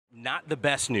not the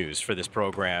best news for this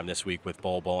program this week with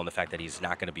Bol Bol and the fact that he's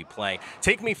not going to be playing.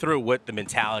 Take me through what the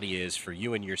mentality is for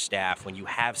you and your staff when you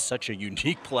have such a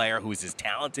unique player who's as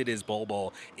talented as Bol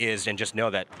Bol is, and just know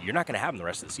that you're not going to have him the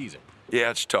rest of the season.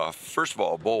 Yeah, it's tough. First of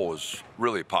all, Bol was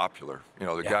really popular. You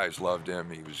know, the Yeah. guys loved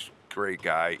him. He was a great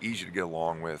guy, easy to get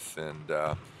along with,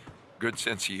 and good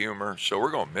sense of humor. So we're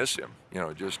going to miss him, you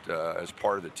know, just as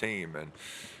part of the team. And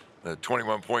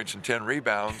 21 points and 10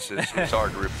 rebounds is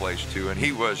hard to replace, too. And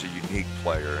he was a unique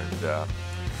player and,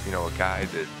 you know, a guy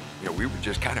that, you know, we were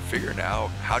just kind of figuring out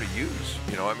how to use.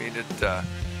 You know, I mean,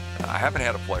 I haven't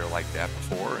had a player like that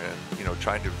before. And, you know,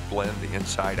 trying to blend the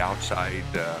inside-outside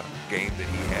game that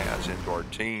he has into our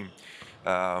team,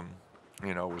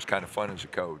 you know, was kind of fun as a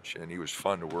coach. And he was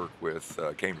fun to work with,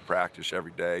 came to practice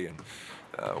every day and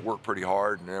worked pretty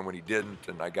hard. And then when he didn't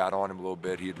and I got on him a little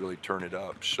bit, he'd really turn it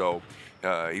up. So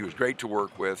he was great to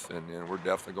work with, and we're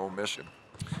definitely going to miss him.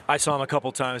 I saw him a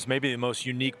couple times, maybe the most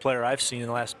unique player I've seen in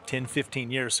the last 10,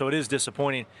 15 years, so it is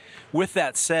disappointing. With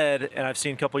that said, and I've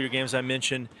seen a couple of your games I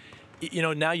mentioned, you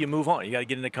know, now you move on. You got to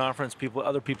get into conference.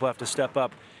 Other people have to step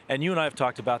up. And you and I have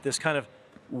talked about this kind of,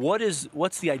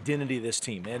 what's the identity of this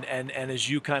team? And as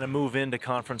you kind of move into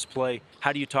conference play,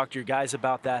 how do you talk to your guys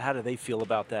about that? How do they feel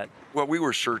about that? Well, we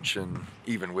were searching,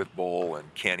 even with Bol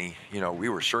and Kenny, you know, we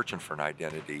were searching for an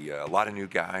identity. A lot of new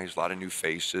guys, a lot of new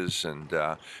faces, and, you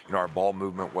know, our ball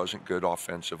movement wasn't good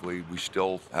offensively. We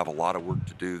still have a lot of work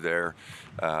to do there.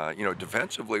 You know,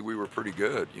 defensively, we were pretty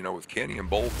good. You know, with Kenny and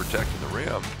Bol protecting the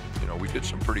rim, you know, we did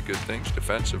some pretty good things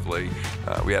defensively.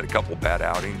 We had a couple bad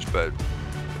outings, but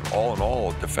all in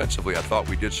all, defensively, I thought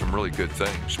we did some really good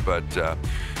things. But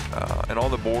and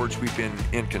on the boards, we've been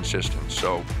inconsistent.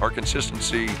 So our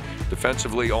consistency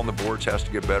defensively on the boards has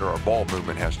to get better. Our ball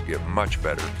movement has to get much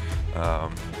better.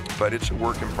 But it's a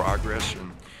work in progress.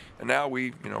 And now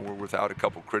we're without a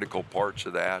couple critical parts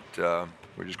of that.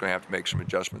 We're just going to have to make some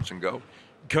adjustments and go.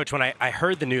 Coach, when I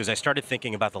heard the news, I started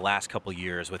thinking about the last couple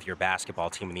years with your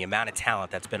basketball team and the amount of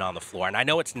talent that's been on the floor. And I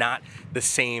know it's not the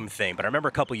same thing, but I remember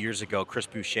a couple years ago, Chris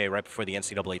Boucher, right before the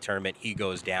NCAA tournament, he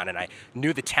goes down, and I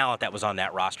knew the talent that was on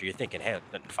that roster. You're thinking, hey,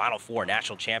 the Final Four,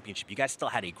 national championship, you guys still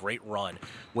had a great run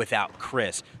without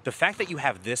Chris. The fact that you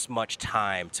have this much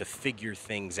time to figure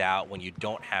things out when you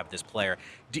don't have this player,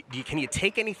 can you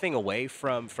take anything away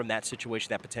from that situation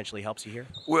that potentially helps you here?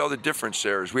 Well, the difference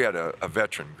there is we had a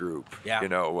veteran group. Yeah. You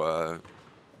know,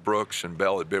 Brooks and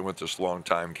Bell had been with us a long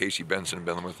time. Casey Benson had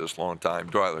been with us a long time.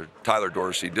 Tyler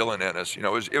Dorsey, Dylan Ennis. You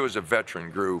know, it was a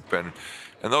veteran group, and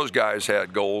those guys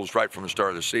had goals right from the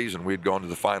start of the season. We'd gone to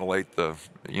the Final Eight the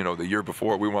year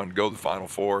before. We wanted to go to the Final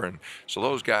Four, and so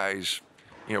those guys,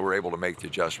 you know, were able to make the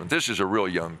adjustment. This is a real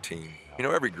young team. You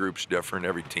know, every group's different.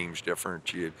 Every team's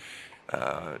different.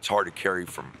 It's hard to carry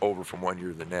over from one year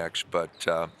to the next, but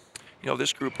you know,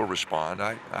 this group will respond.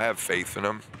 I have faith in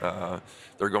them. There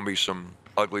are going to be some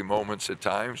ugly moments at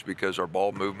times because our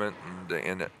ball movement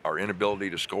and our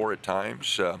inability to score at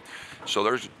times. So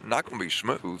there's not going to be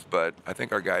smooth, but I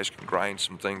think our guys can grind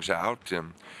some things out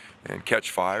and catch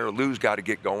fire. Lou's got to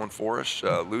get going for us.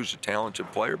 Lou's a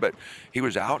talented player, but he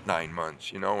was out 9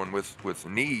 months, you know, and with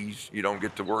knees, you don't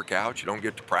get to work out, you don't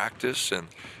get to practice, and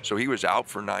so he was out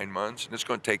for 9 months, and it's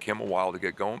going to take him a while to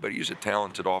get going, but he's a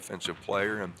talented offensive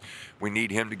player, and we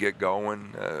need him to get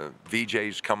going.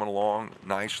 VJ's coming along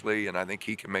nicely, and I think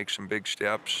he can make some big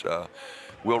steps.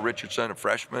 Will Richardson, a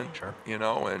freshman, Sure. You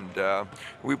know, and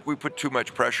we put too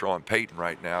much pressure on Peyton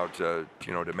right now to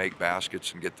make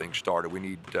baskets and get things started. We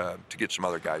need to get some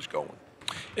other guys going.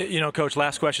 You know, Coach,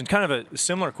 last question, kind of a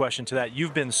similar question to that.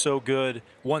 You've been so good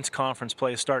once conference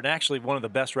play started, and actually one of the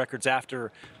best records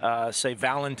after, say,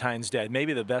 Valentine's Day,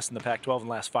 maybe the best in the Pac-12 in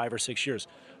the last 5 or 6 years.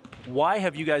 Why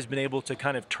have you guys been able to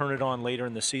kind of turn it on later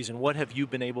in the season? What have you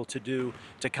been able to do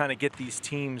to kind of get these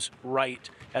teams right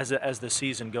as the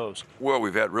season goes? Well,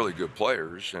 we've had really good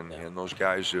players, and those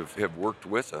guys have worked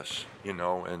with us, you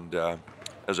know, and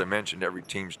as I mentioned, every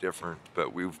team's different,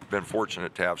 but we've been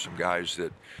fortunate to have some guys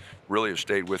that really have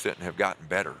stayed with it and have gotten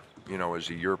better, you know, as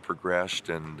the year progressed.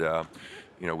 And,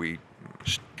 you know, we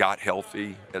got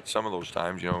healthy at some of those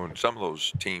times, you know, in some of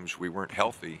those teams we weren't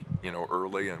healthy, you know,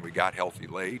 early, and we got healthy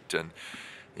late. And,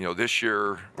 you know, this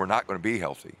year we're not going to be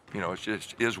healthy. You know, it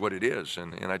just is what it is.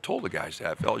 And I told the guys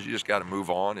that, fellas, you just got to move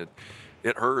on.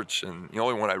 It hurts, and the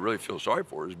only one I really feel sorry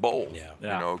for is Bol. Yeah. You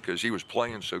know, because he was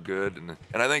playing so good, and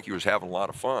I think he was having a lot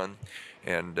of fun.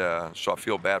 And so I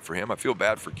feel bad for him. I feel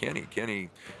bad for Kenny. Kenny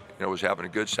was having a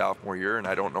good sophomore year, and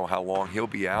I don't know how long he'll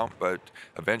be out, but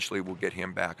eventually we'll get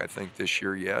him back, I think, this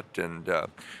year yet, and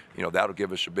that'll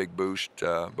give us a big boost.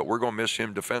 But we're going to miss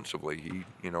him defensively.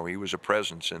 He was a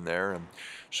presence in there, and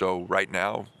so right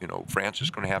now, Francis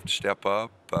is going to have to step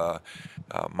up.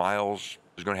 Miles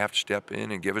is going to have to step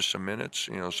in and give us some minutes.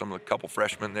 Some of the couple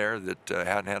freshmen there that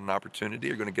hadn't had an opportunity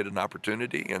are going to get an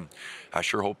opportunity, and I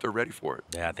sure hope they're ready for it.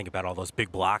 Yeah, think about all those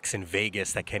big blocks in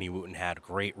Vegas that Kenny Wooten had.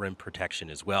 Great rim protection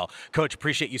as well. Coach,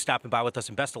 appreciate you stopping by with us,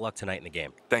 and best of luck tonight in the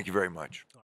game. Thank you very much.